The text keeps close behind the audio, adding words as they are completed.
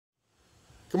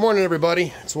Good morning,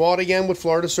 everybody. It's Walt again with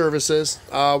Florida Services.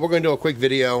 We're going to do a quick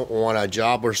video on a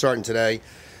job we're starting today.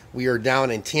 We are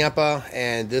down in Tampa,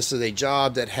 and this is a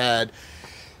job that had,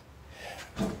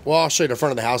 well, I'll show you the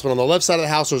front of the house, but on the left side of the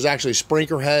house there was actually a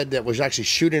sprinkler head that was actually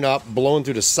shooting up, blowing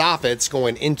through the soffits,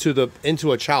 going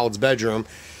into a child's bedroom.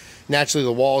 Naturally,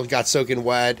 the walls got soaking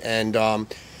wet, and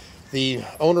the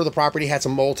owner of the property had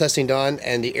some mold testing done,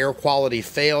 and the air quality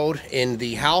failed in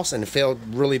the house and failed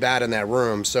really bad in that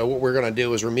room. So what we're going to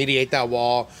do is remediate that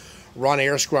wall, run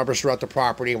air scrubbers throughout the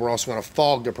property, and we're also going to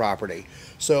fog the property.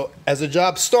 So as the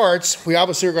job starts, we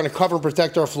obviously are going to cover and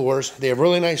protect our floors. They have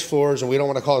really nice floors, and we don't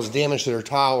want to cause damage to their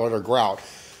tile or their grout.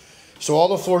 So all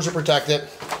the floors are protected.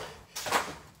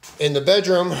 In the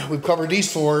bedroom, we've covered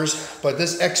these floors, but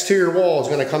this exterior wall is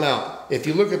going to come out. If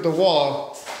you look at the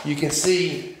wall, you can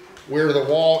see where the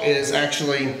wall is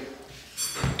actually,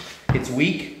 it's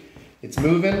weak, it's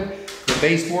moving. The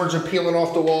baseboards are peeling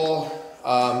off the wall.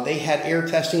 They had air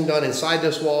testing done inside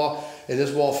this wall, and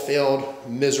this wall failed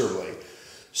miserably.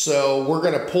 So we're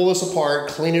gonna pull this apart,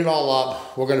 clean it all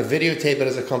up. We're gonna videotape it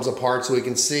as it comes apart so we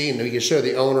can see and we can show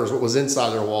the owners what was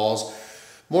inside their walls.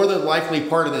 More than likely,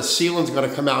 part of the ceiling's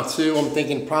gonna come out too. I'm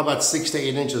thinking probably about 6 to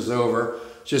 8 inches over,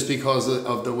 just because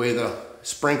of the way the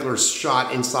sprinklers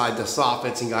shot inside the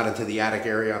soffits and got into the attic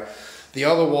area. The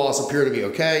other walls appear to be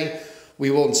okay. We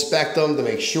will inspect them to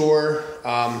make sure.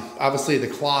 Obviously the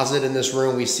closet in this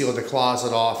room, we sealed the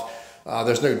closet off.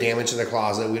 There's no damage in the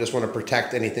closet. We just want to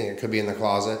protect anything that could be in the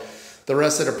closet. The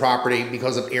rest of the property,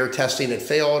 because of air testing, it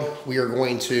failed. We are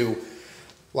going to,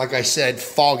 like I said,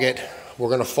 fog it. We're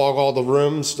going to fog all the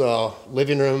rooms, the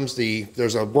living rooms,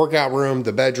 there's a workout room,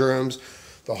 the bedrooms,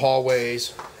 the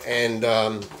hallways, and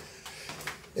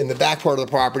in the back part of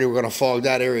the property, we're going to fog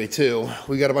that area too.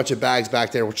 We got a bunch of bags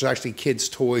back there, which is actually kids'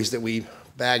 toys that we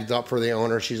bagged up for the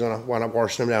owner. She's going to wind up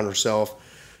washing them down herself.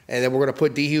 And then we're going to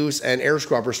put dehues and air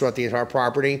scrubbers throughout the entire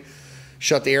property,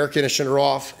 shut the air conditioner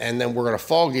off, and then we're going to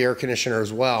fog the air conditioner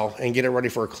as well and get it ready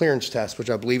for a clearance test, which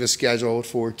I believe is scheduled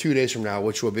for 2 days from now,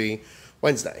 which will be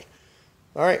Wednesday.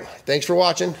 All right, thanks for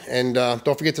watching, and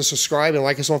don't forget to subscribe and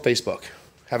like us on Facebook.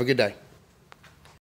 Have a good day.